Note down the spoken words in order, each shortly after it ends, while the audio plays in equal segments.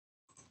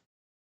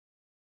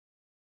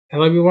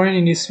Hello everyone,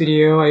 in this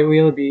video I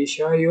will be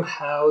showing you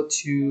how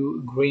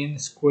to green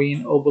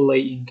screen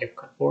overlay in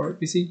CapCut for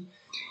PC.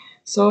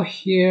 So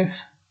here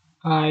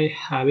I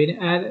have it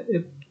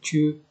added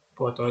two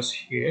photos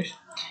here,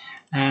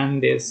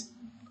 and there's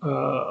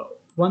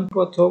one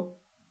photo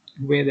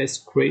with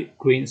a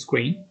green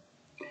screen,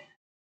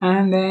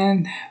 and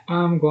then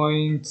I'm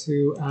going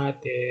to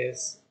add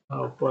this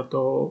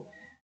photo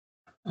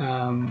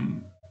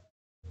um,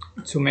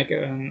 to make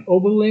an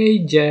overlay.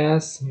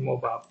 Just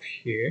move up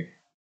here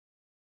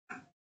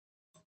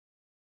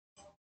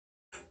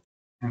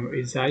and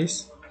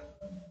resize,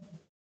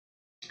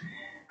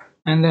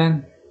 and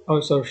then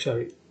also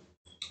sorry,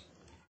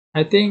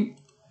 I think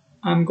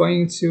I'm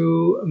going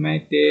to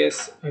make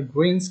this a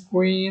green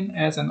screen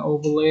as an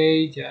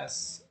overlay.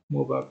 Just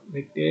move up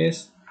like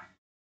this,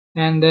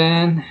 and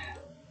then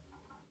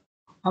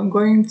I'm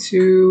going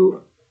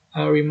to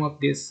remove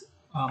this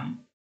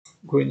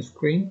green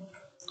screen.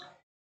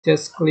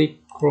 Just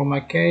click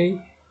chroma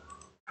key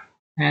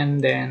and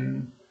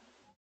then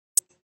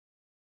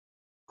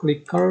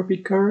click color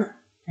picker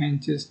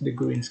and choose the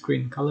green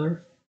screen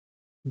color,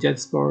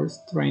 just for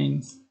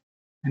strength,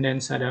 and then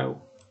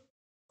shadow.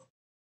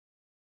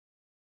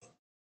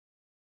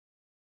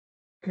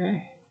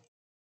 Okay,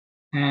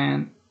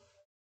 and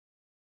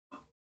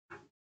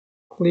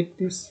click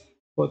this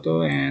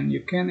photo and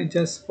you can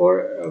adjust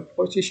for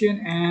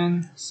position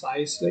and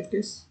size like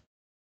this.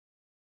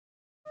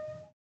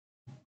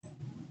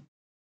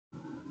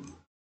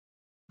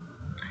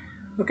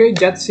 Okay,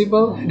 that's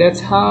simple.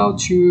 That's how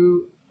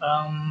to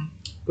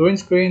green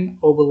screen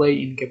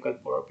overlay in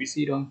CapCut for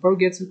PC. Don't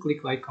forget to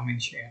click like,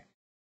 comment, share,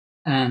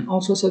 and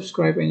also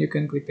subscribe, and you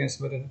can click this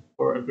button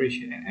for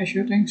appreciation and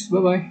extra. Thanks. Bye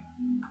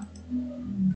bye.